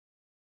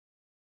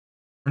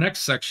Our next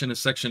section is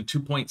section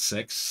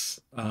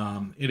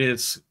 2.6. It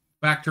is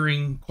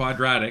factoring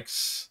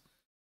quadratics,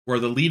 where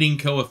the leading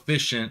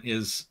coefficient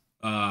is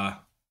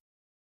not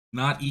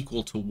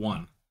equal to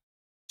 1.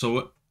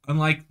 So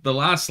unlike the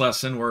last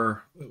lesson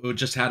where we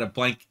just had a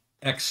blank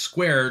x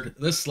squared,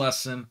 this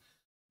lesson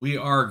we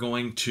are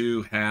going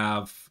to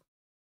have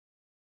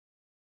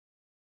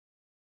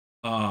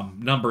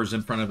numbers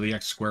in front of the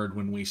x squared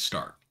when we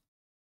start.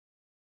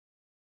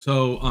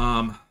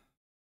 So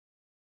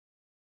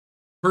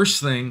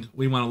first thing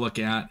we want to look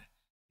at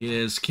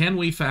is, can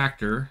we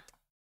factor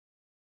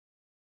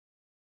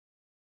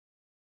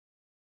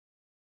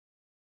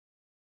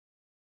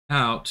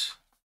out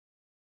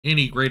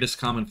any greatest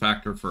common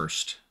factor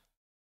first?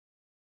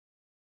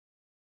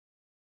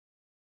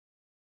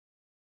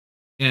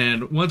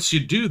 And once you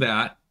do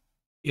that,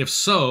 if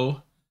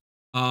so,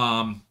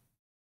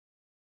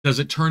 does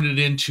it turn it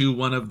into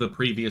one of the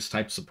previous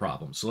types of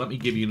problems? So let me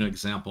give you an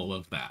example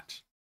of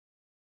that.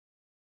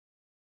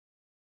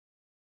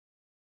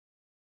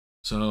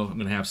 So I'm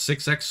going to have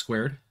 6x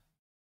squared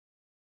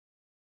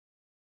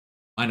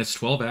minus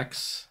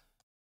 12x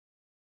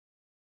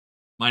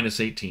minus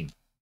 18.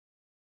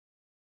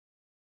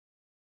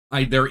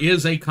 There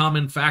is a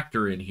common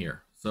factor in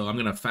here, so I'm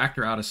going to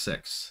factor out a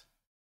 6.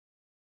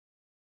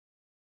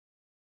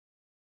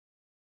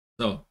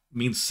 So it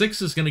means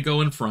 6 is going to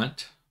go in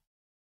front.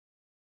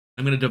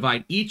 I'm going to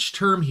divide each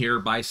term here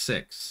by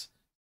 6.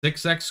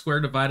 6x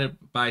squared divided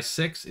by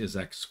 6 is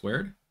x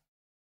squared.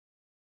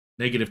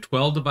 Negative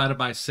 12 divided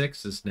by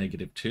 6 is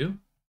negative 2.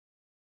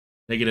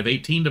 Negative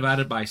 18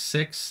 divided by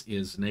 6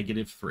 is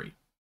negative 3.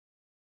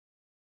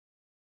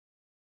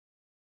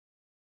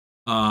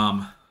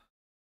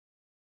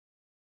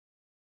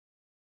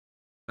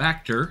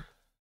 Factor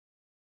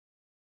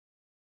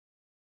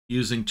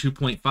using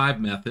 2.5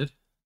 method,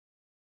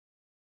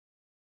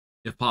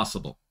 if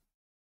possible.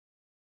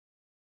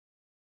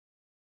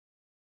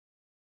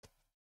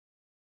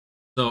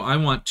 So I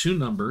want two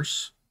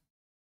numbers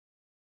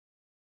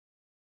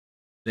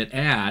that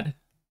add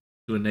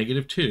to a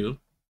negative 2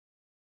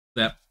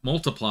 that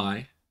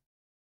multiply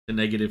to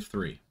negative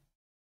 3.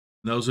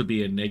 And those would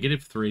be a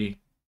negative 3,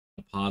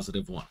 a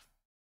positive 1.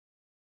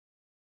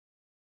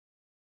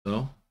 So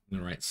I'm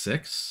going to write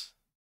 6,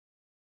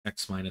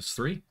 x minus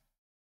 3,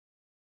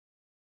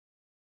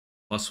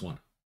 plus 1.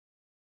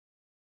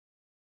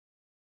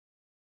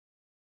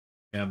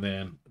 And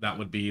then that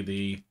would be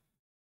the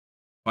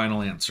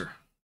final answer.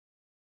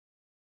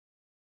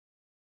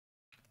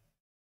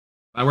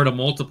 If I were to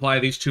multiply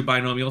these two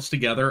binomials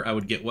together, I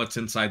would get what's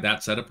inside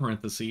that set of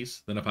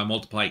parentheses. Then if I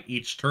multiply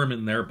each term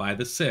in there by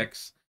the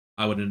 6,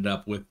 I would end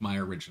up with my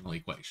original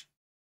equation.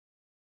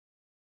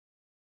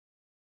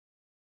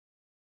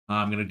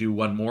 I'm going to do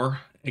one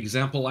more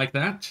example like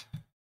that.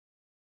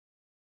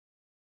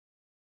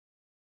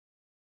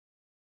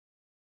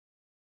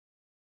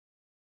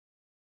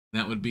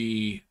 That would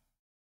be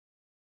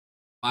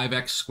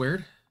 5x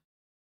squared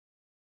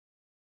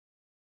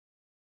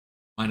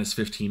minus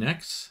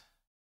 15x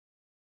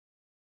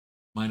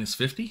minus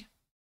 50.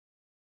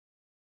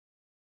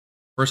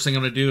 First thing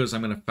I'm going to do is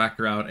I'm going to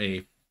factor out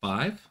a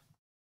 5.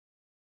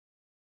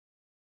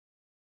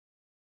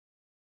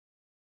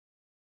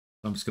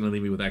 So I'm just going to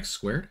leave me with x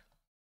squared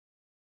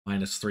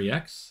minus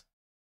 3x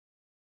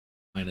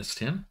minus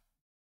 10.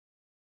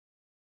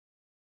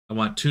 I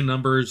want two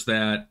numbers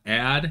that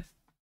add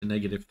to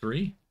negative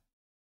 3,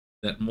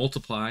 that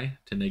multiply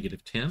to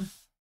negative 10.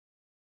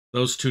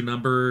 Those two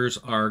numbers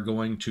are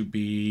going to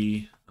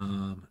be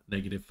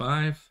negative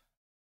 5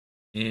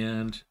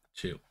 and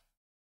 2.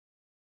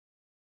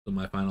 So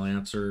my final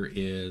answer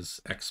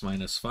is x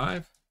minus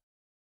 5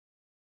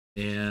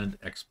 and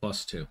x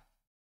plus 2.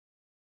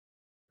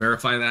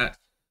 Verify that.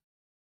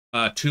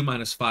 2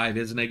 minus 5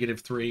 is negative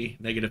 3.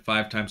 Negative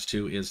 5 times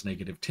 2 is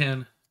negative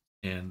 10.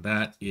 And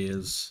that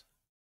is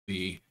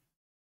the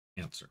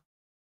answer.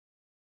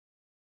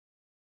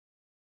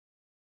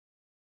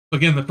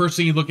 Again, the first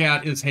thing you look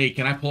at is, hey,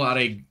 can I pull out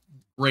a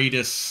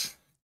greatest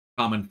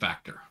common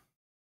factor?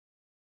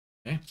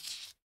 Okay.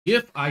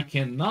 If I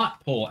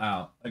cannot pull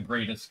out a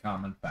greatest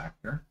common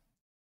factor,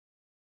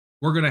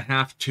 we're going to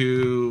have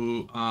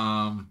to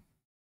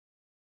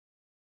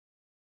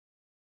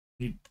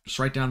just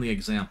write down the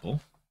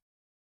example.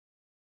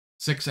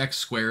 6x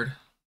squared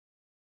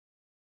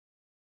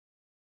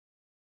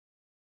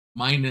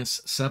minus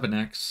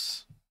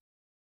 7x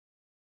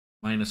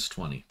minus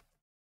 20.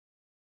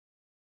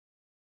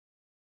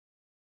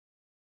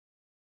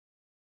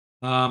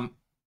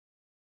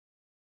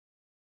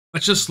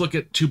 Let's just look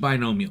at two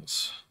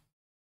binomials.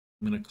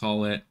 I'm going to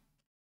call it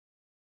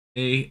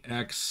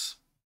ax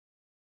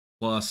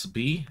plus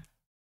b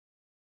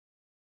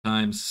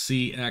times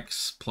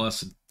cx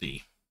plus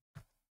d.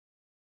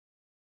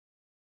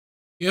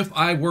 If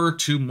I were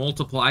to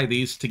multiply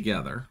these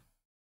together,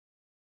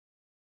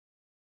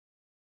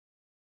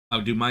 I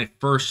would do my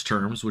first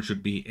terms, which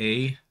would be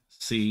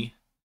ac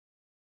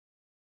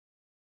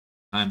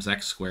times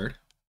x squared.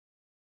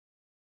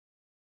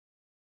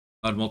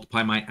 I'd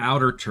multiply my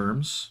outer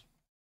terms.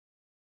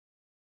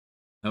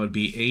 That would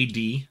be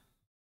AD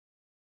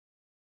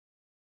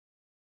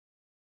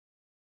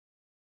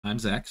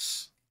times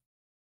x.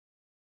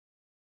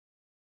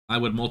 I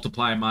would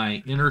multiply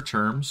my inner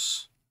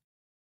terms.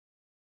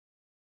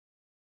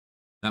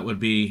 That would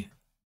be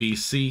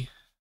BC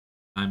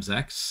times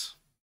x.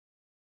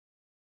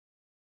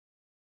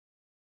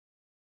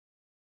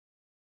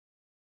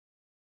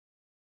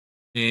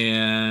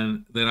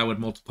 And then I would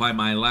multiply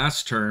my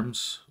last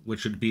terms,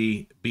 which would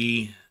be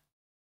BD.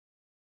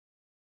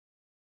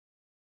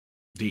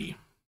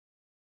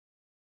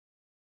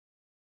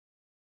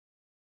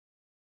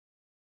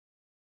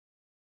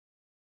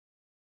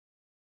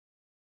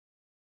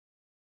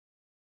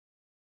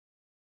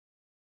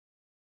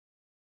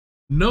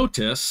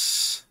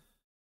 Notice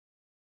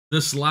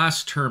this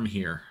last term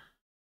here.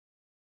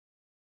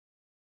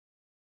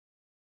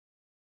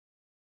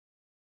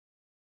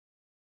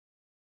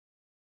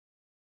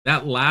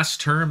 That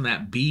last term,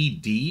 that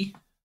BD,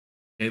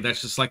 okay,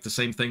 that's just like the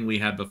same thing we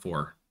had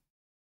before.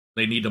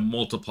 They need to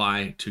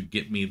multiply to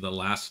get me the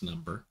last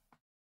number.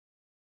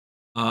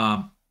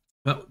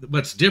 But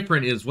what's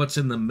different is what's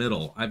in the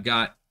middle. I've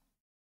got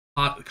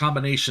a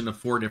combination of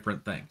 4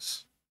 different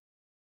things.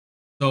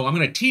 So I'm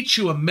going to teach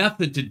you a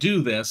method to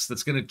do this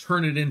that's going to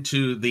turn it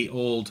into the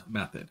old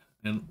method.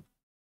 And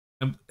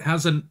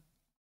has a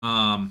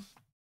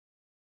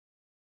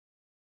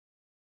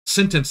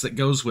sentence that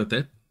goes with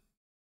it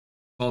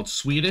called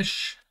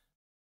Swedish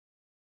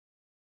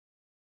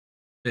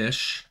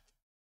fish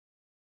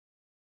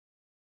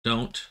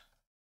don't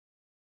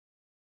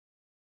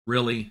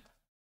really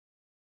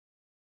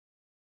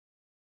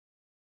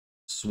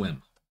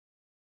swim.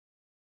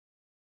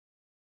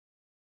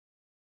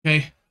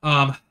 Okay.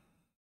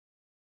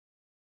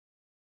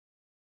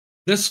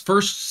 This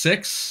first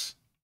 6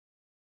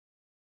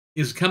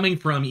 is coming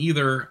from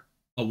either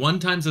a 1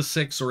 times a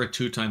 6 or a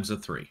 2 times a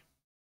 3.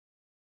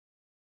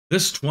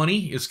 This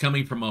 20 is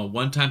coming from a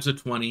 1 times a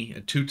 20,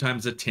 a 2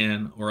 times a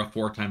 10, or a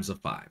 4 times a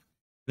 5.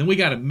 Then we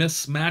got to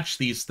mismatch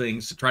these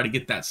things to try to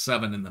get that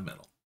 7 in the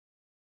middle,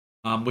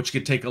 which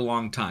could take a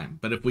long time.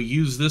 But if we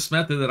use this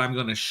method that I'm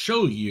going to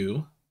show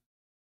you,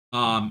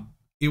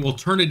 it will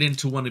turn it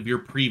into one of your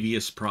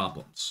previous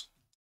problems.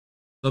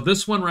 So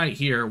this one right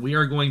here, we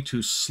are going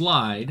to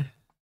slide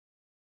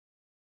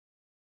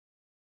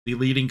the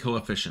leading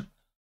coefficient.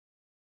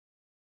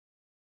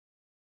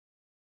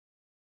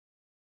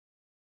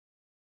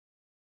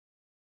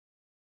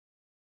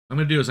 What I'm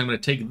going to do is I'm going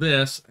to take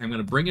this, I'm going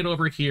to bring it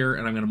over here,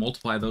 and I'm going to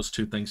multiply those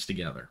 2 things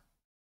together.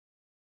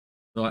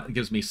 So it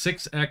gives me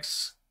 6x,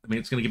 it's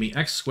going to give me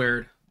x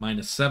squared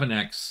minus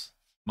 7x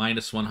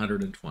minus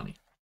 120.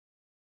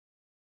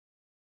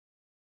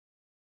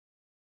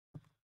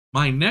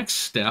 My next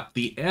step,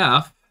 the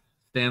F,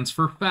 stands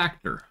for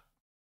factor.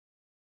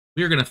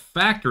 We are going to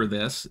factor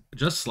this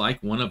just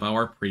like one of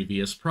our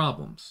previous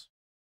problems.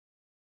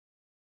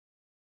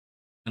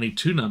 I need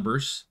 2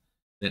 numbers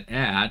that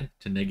add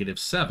to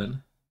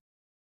 -7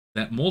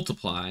 that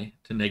multiply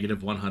to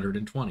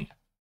 -120.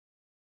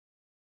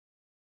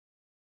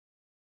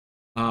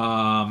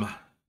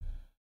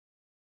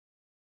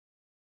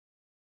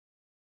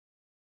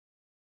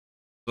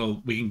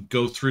 So we can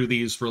go through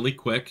these really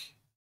quick.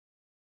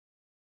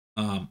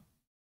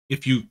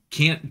 If you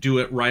can't do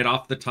it right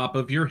off the top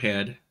of your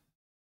head,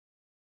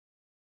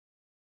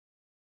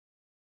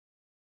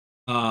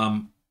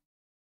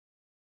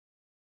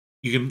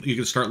 you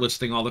can start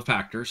listing all the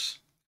factors.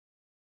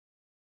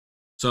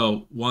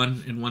 So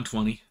 1 and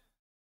 120,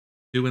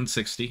 2 and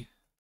 60,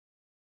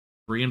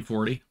 3 and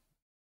 40,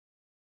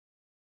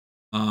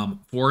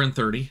 4 and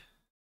 30,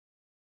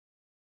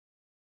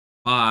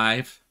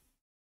 5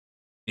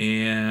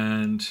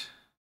 and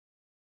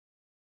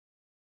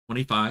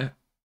 25.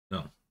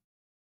 No,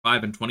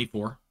 5 and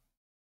 24,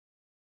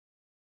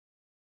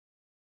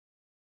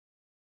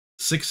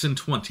 6 and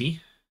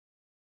 20.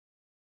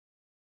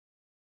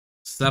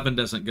 7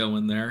 doesn't go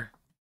in there.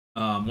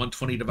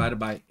 120 divided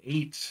by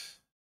 8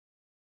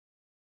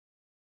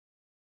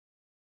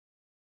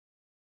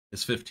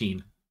 is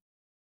 15.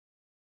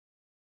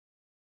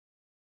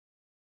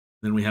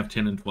 Then we have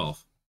 10 and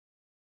 12.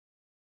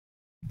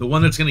 The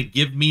one that's going to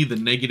give me the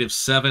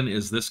 -7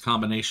 is this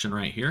combination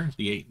right here,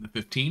 the 8 and the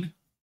 15.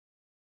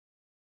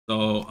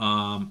 So,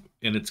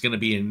 and it's going to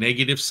be a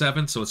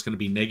 -7, so it's going to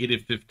be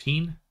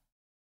 -15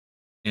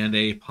 and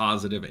a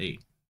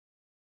 +8.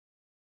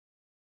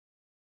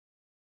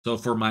 So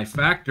for my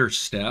factor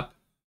step,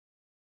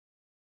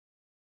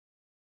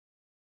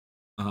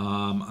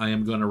 I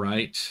am going to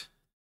write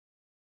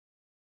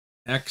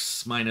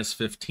x minus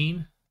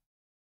 15,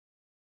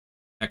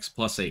 x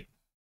plus 8.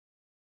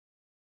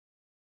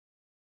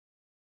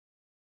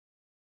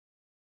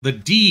 The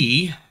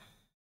D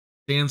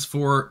stands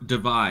for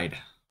divide.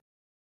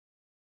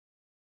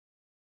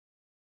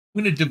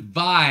 I'm going to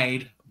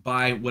divide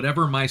by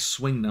whatever my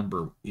swing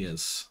number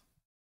is.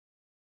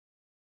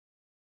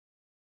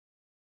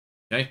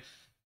 Okay.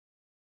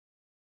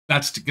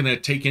 That's going to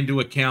take into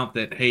account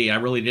that, hey, I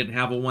really didn't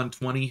have a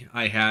 120.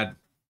 I had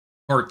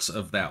parts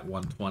of that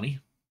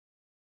 120.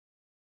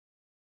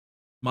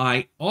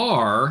 My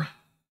R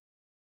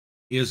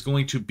is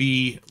going to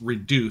be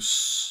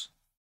reduce.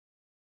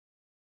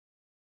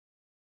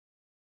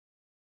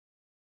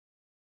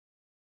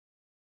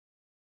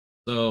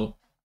 So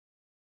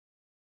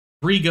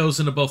 3 goes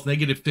into both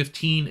negative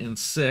 15 and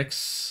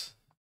 6.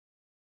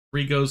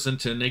 3 goes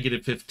into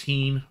negative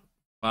 15,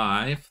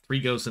 5. 3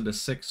 goes into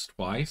 6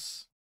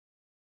 twice.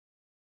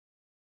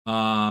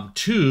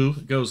 2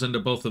 goes into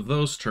both of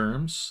those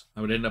terms.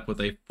 I would end up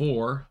with a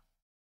 4,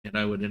 and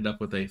I would end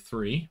up with a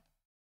 3.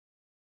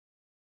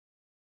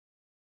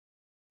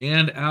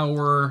 And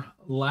our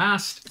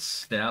last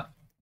step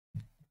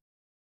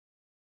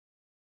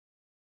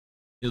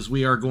is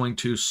we are going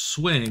to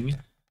swing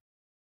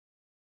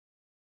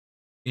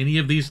any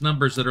of these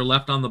numbers that are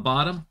left on the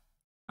bottom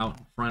out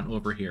in front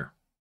over here.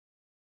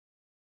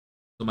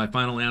 So my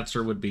final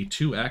answer would be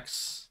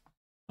 2x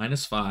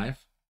minus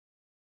 5,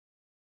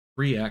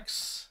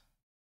 3x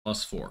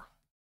plus 4.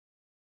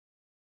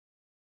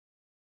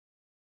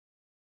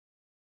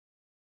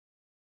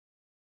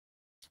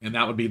 And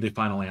that would be the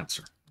final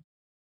answer.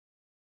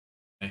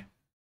 Okay.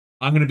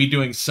 I'm going to be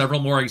doing several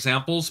more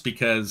examples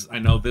because I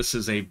know this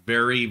is a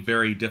very,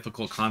 very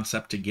difficult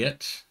concept to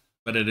get,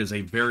 but it is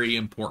a very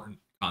important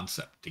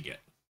concept to get.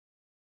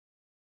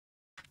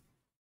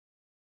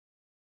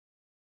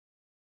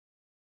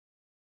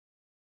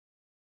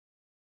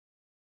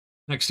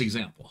 Next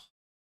example.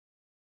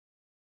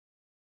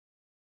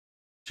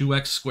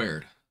 2x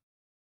squared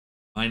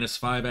minus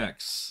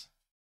 5x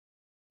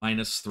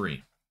minus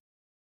 3.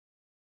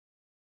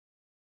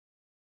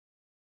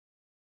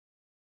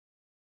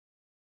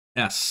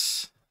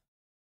 S.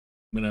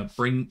 I'm going to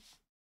bring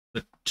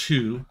the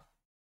 2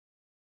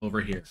 over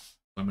here.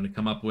 So I'm going to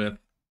come up with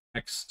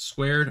x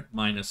squared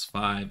minus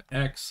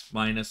 5x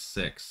minus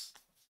 6.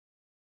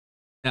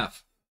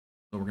 F.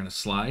 So we're going to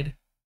slide.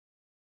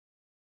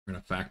 We're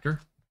going to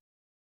factor.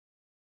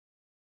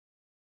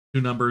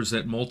 2 numbers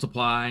that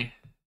multiply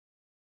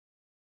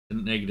to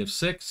negative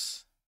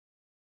 6,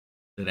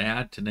 that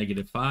add to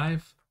negative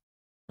 5,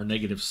 are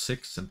negative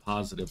 6 and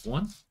positive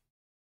 1.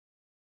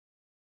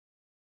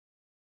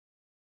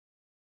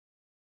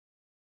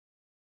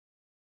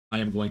 I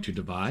am going to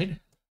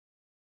divide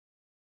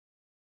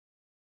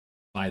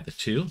by the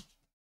 2.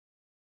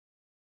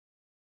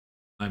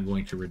 I'm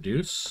going to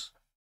reduce.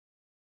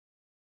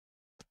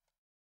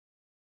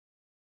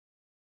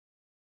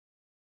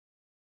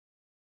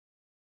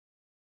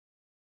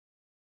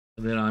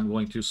 And then I'm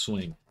going to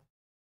swing.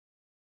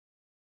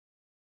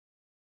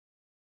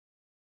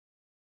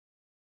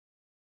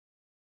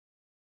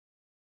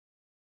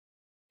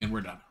 And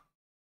we're done.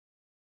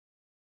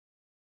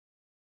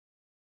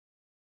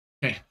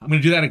 Okay, I'm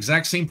going to do that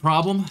exact same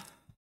problem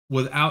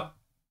without,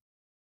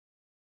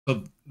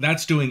 so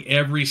that's doing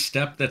every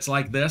step that's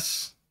like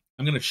this.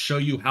 I'm going to show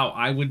you how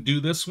I would do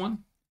this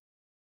one.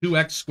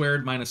 2x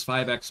squared minus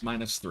 5x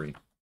minus 3.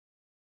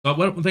 So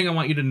one thing I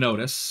want you to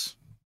notice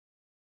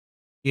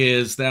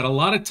is that a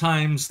lot of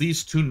times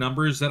these 2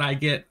 numbers that I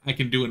get, I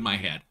can do in my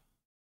head.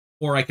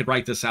 Or I could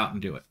write this out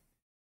and do it.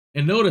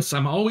 And notice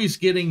I'm always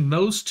getting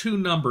those 2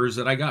 numbers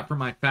that I got from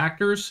my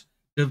factors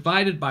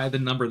divided by the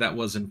number that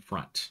was in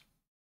front.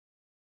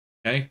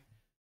 Okay?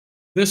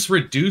 This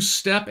reduce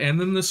step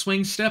and then the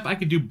swing step, I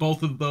could do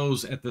both of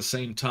those at the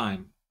same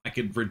time. I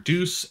could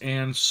reduce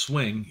and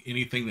swing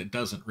anything that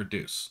doesn't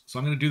reduce. So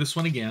I'm going to do this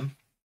one again.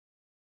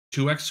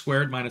 2x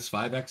squared minus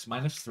 5x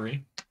minus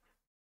 3.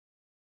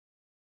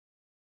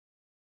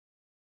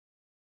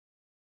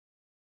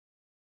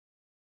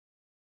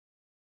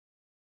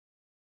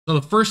 So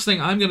the first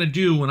thing I'm going to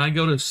do when I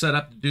go to set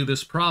up to do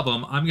this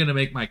problem, I'm going to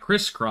make my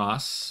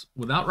crisscross.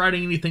 Without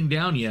writing anything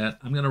down yet,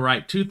 I'm going to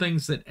write 2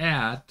 things that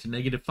add to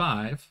negative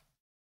 5,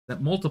 that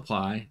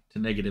multiply to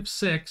negative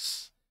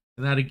 6,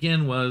 and that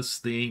again was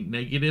the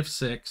negative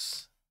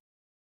 6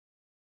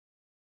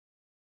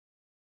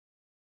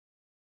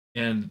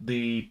 and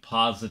the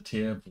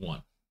positive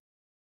 1.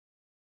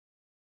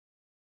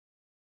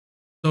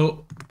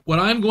 So what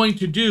I'm going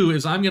to do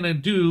is I'm going to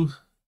do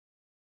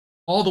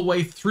all the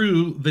way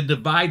through the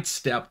divide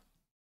step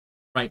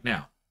right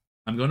now.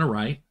 I'm going to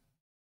write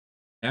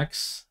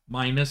x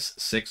minus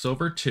 6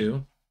 over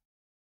 2,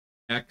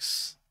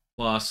 x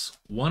plus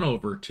 1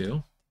 over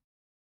 2.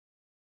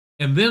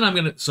 And then I'm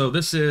going to, so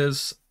this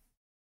is,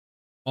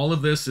 all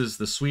of this is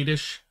the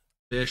Swedish,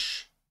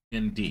 fish,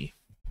 and D.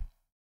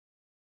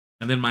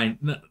 And then my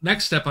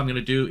next step I'm going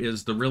to do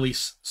is the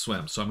release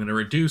swim. So I'm going to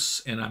reduce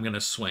and I'm going to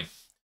swing.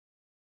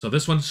 So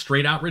this one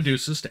straight out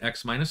reduces to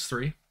x minus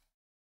 3.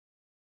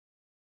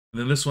 And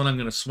then this one I'm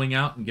going to swing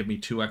out and give me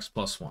 2x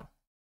plus 1.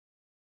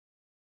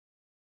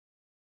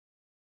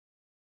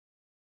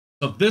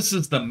 So this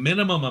is the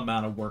minimum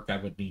amount of work I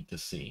would need to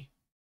see.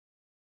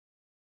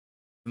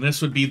 And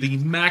this would be the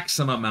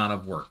maximum amount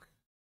of work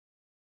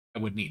I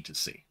would need to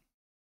see.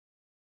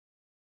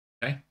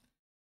 Okay?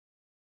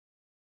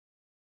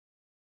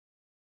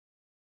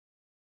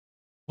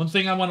 One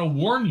thing I want to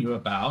warn you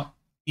about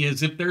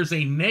is if there's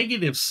a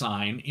negative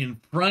sign in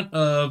front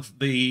of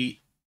the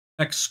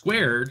x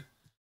squared,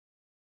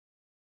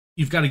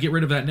 you've got to get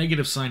rid of that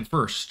negative sign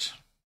first.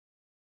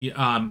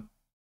 The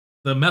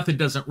method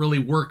doesn't really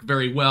work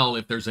very well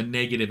if there's a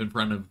negative in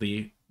front of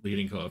the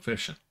leading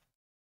coefficient.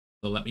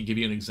 So let me give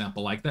you an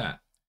example like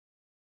that.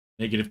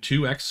 Negative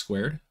 2x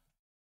squared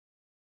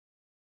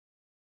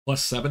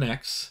plus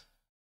 7x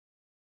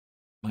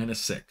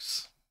minus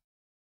 6.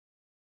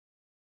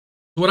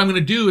 So what I'm going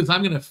to do is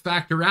I'm going to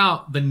factor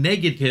out the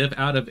negative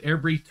out of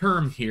every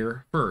term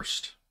here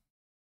first.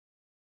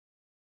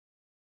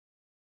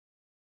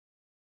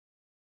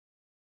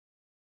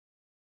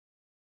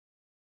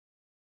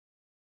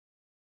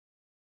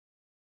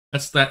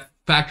 That's that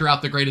factor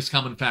out the greatest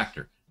common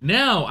factor.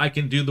 Now I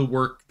can do the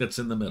work that's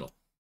in the middle.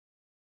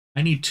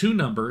 I need two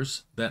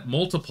numbers that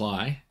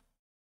multiply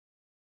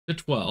to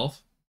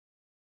 12.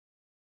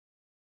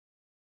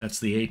 That's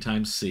the A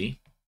times C.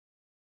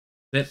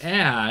 That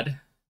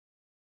add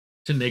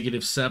to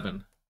negative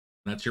 7.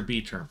 That's your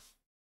B term.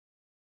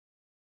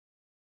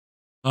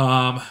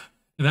 And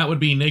that would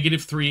be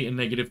negative 3 and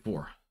negative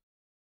 4.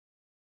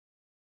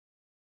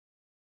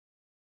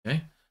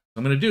 Okay. What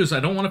I'm going to do is I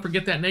don't want to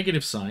forget that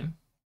negative sign.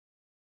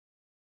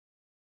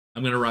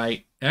 I'm going to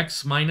write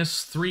x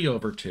minus 3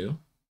 over 2.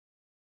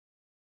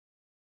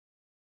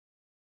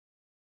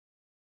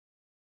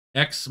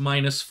 X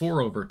minus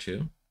 4 over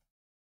 2.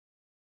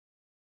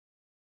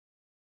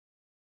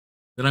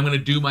 Then I'm going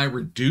to do my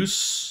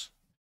reduce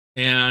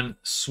and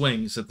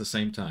swings at the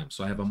same time.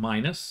 So I have a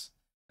minus.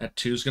 That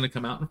 2 is going to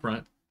come out in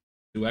front.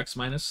 2x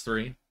minus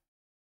 3.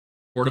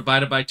 4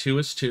 divided by 2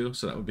 is 2,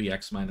 so that would be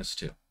x minus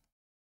 2.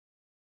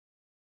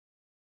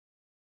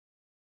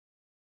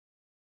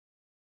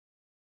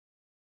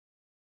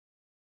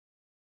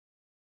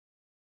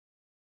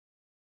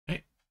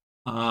 Okay.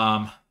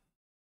 And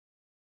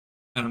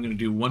I'm going to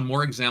do one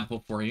more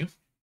example for you.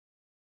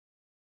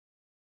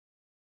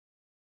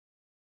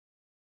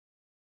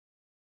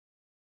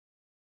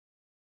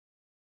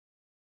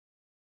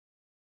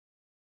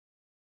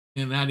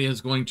 And that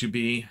is going to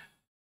be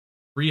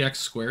 3x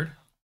squared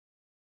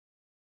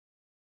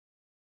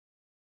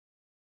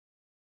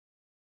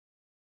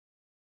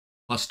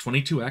plus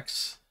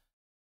 22x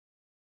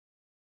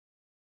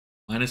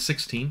minus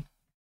 16.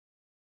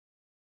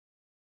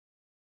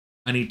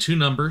 I need two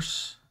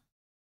numbers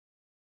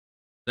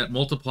that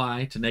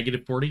multiply to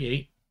negative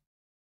 48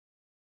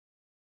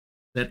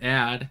 that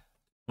add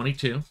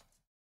 22.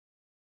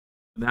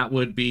 And that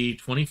would be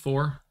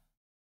 24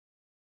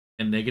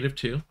 and negative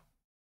 2.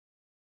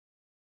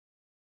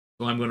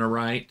 So I'm going to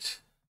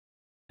write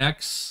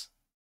x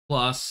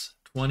plus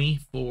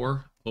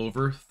 24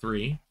 over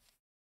 3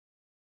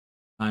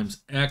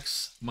 times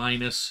x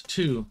minus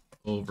 2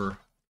 over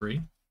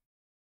 3.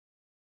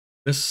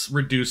 This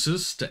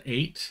reduces to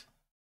 8.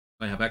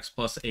 I have x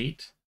plus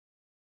 8.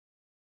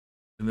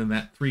 And then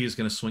that 3 is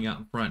going to swing out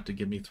in front to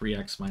give me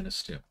 3x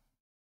minus 2.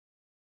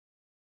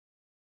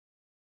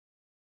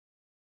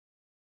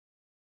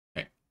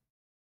 Okay.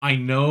 I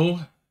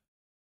know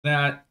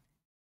that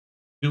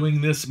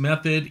doing this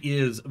method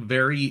is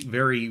very,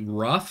 very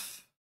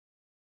rough.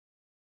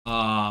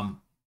 I'm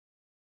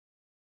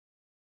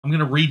going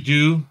to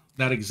redo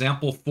that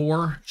example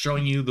 4,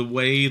 showing you the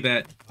way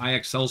that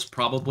IXL is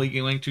probably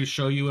going to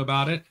show you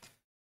about it.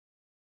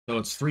 So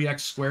it's 3x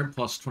squared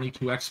plus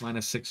 22x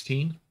minus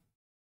 16.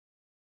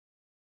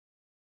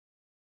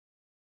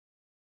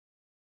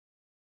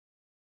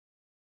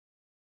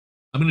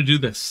 I'm going to do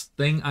this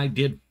thing I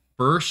did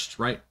first,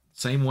 right?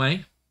 Same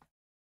way.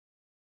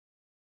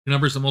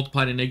 Numbers that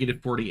multiply to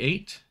negative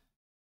 48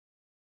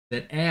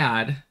 that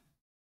add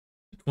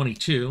to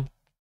 22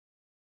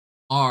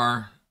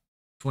 are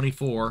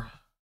 24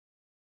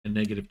 and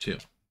negative 2.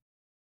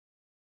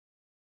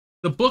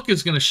 The book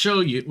is going to show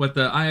you what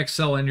the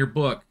IXL in your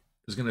book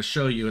is going to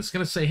show you. It's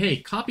going to say, hey,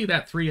 copy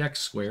that 3x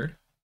squared.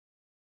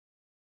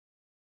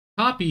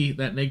 Copy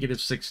that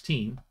negative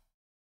 16.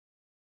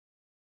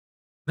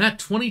 That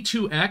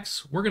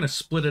 22x, we're going to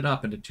split it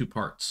up into two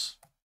parts.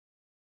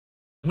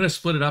 I'm going to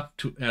split it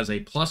up as a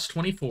plus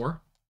 24x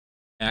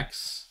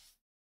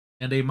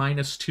and a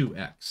minus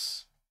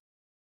 2x.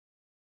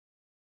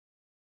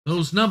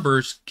 Those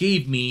numbers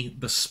gave me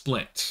the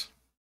split.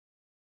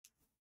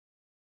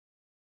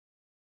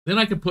 Then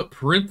I can put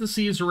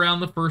parentheses around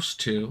the first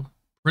two,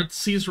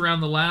 parentheses around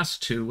the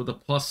last two with a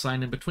plus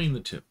sign in between the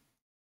two.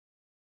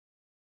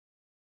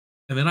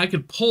 And then I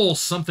could pull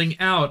something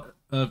out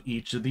of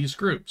each of these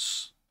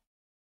groups.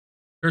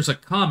 There's a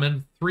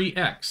common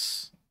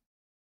 3x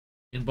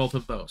in both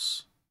of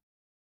those.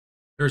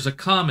 There's a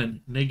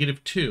common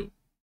negative 2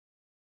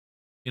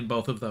 in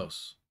both of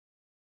those.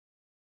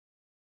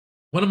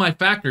 One of my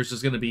factors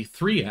is going to be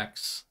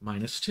 3x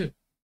minus 2.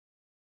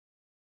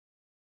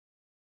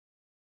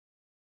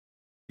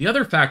 The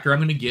other factor I'm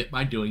going to get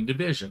by doing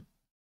division.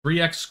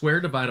 3x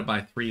squared divided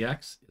by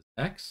 3x is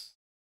x.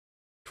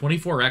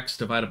 24x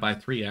divided by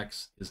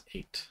 3x is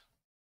 8.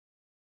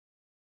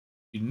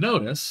 You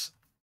notice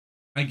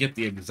I get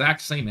the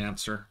exact same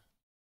answer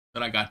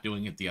that I got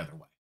doing it the other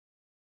way.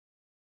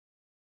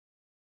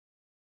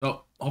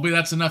 So hopefully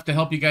that's enough to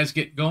help you guys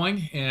get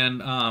going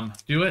and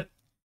do it.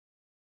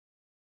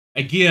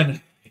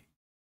 Again,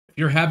 if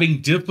you're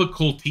having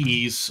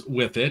difficulties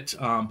with it,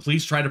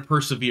 please try to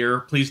persevere.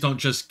 Please don't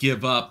just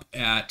give up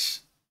at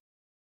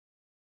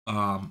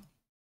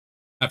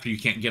after you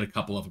can't get a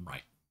couple of them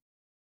right.